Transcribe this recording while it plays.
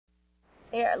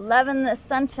They are loving the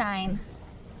sunshine.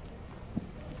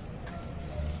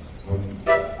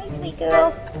 Hi, sweet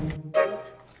girl.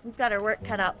 We've got our work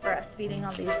cut out for us feeding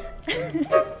all these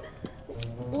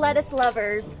lettuce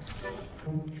lovers.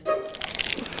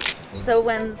 So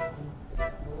when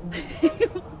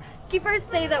keepers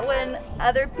say that when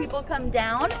other people come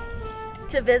down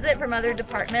to visit from other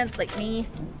departments like me,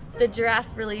 the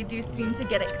giraffes really do seem to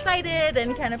get excited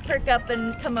and kind of perk up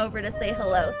and come over to say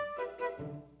hello.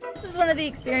 This is one of the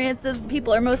experiences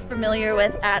people are most familiar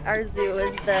with at our zoo,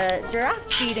 is the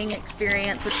giraffe feeding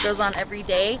experience, which goes on every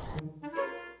day.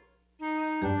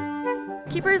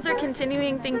 Keepers are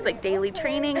continuing things like daily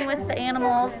training with the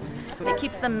animals. It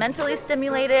keeps them mentally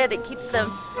stimulated. It keeps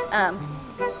them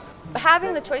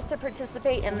having the choice to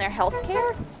participate in their health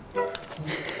care.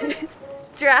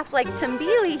 Giraffe like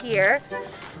Timbili here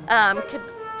could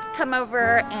come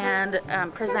over and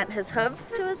present his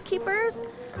hooves to his keepers.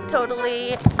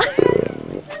 Totally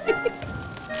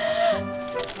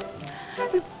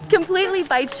completely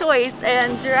by choice,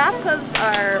 and giraffe hooves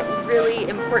are really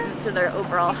important to their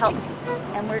overall health,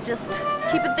 and we're just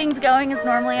keeping things going as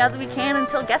normally as we can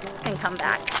until guests can come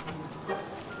back.